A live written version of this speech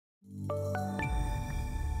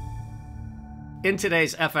In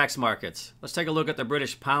today's FX markets, let's take a look at the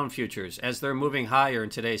British pound futures as they're moving higher in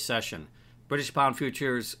today's session. British pound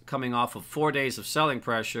futures coming off of 4 days of selling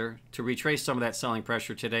pressure to retrace some of that selling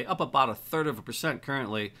pressure today, up about 1/3%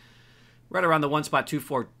 currently, right around the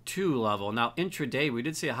 1.242 level. Now, intraday, we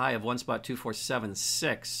did see a high of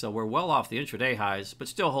 1.2476, so we're well off the intraday highs, but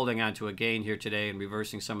still holding on to a gain here today and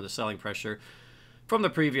reversing some of the selling pressure from the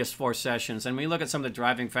previous 4 sessions. And when you look at some of the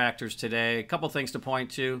driving factors today, a couple things to point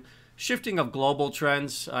to. Shifting of global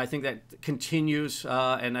trends, I think that continues,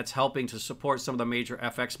 and that's helping to support some of the major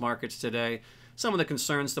FX markets today. Some of the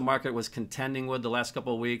concerns the market was contending with the last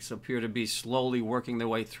couple of weeks appear to be slowly working their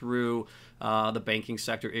way through the banking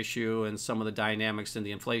sector issue and some of the dynamics in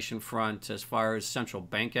the inflation front as far as central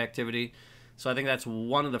bank activity. So I think that's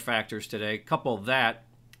one of the factors today. Couple that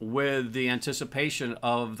with the anticipation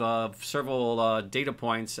of several data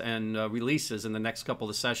points and releases in the next couple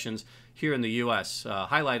of sessions here in the U.S.,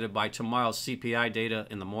 highlighted by tomorrow's CPI data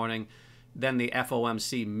in the morning, then the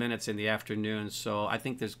FOMC minutes in the afternoon. So I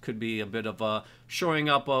think there could be a bit of a shoring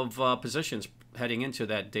up of positions heading into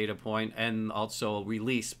that data point, and also a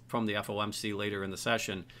release from the FOMC later in the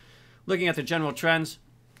session. Looking at the general trends,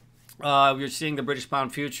 we're seeing the British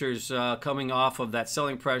pound futures coming off of that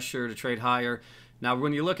selling pressure to trade higher. Now,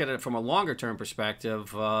 when you look at it from a longer-term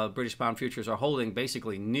perspective, British pound futures are holding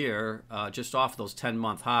basically near just off those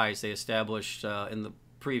 10-month highs they established in the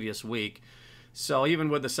previous week. So even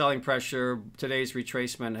with the selling pressure, today's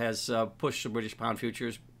retracement has pushed the British pound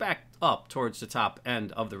futures back up towards the top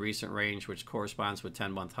end of the recent range, which corresponds with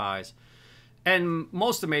 10-month highs. And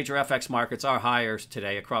most of the major FX markets are higher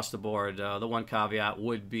today across the board. The one caveat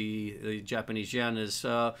would be the Japanese yen is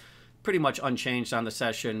pretty much unchanged on the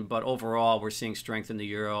session, but overall we're seeing strength in the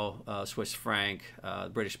euro, Swiss franc,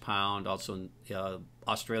 British pound, also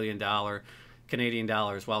Australian dollar, Canadian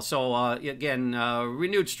dollar as well. So again,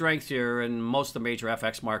 renewed strength here in most of the major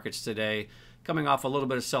FX markets today, coming off a little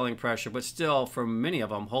bit of selling pressure, but still for many of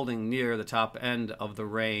them holding near the top end of the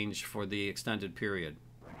range for the extended period.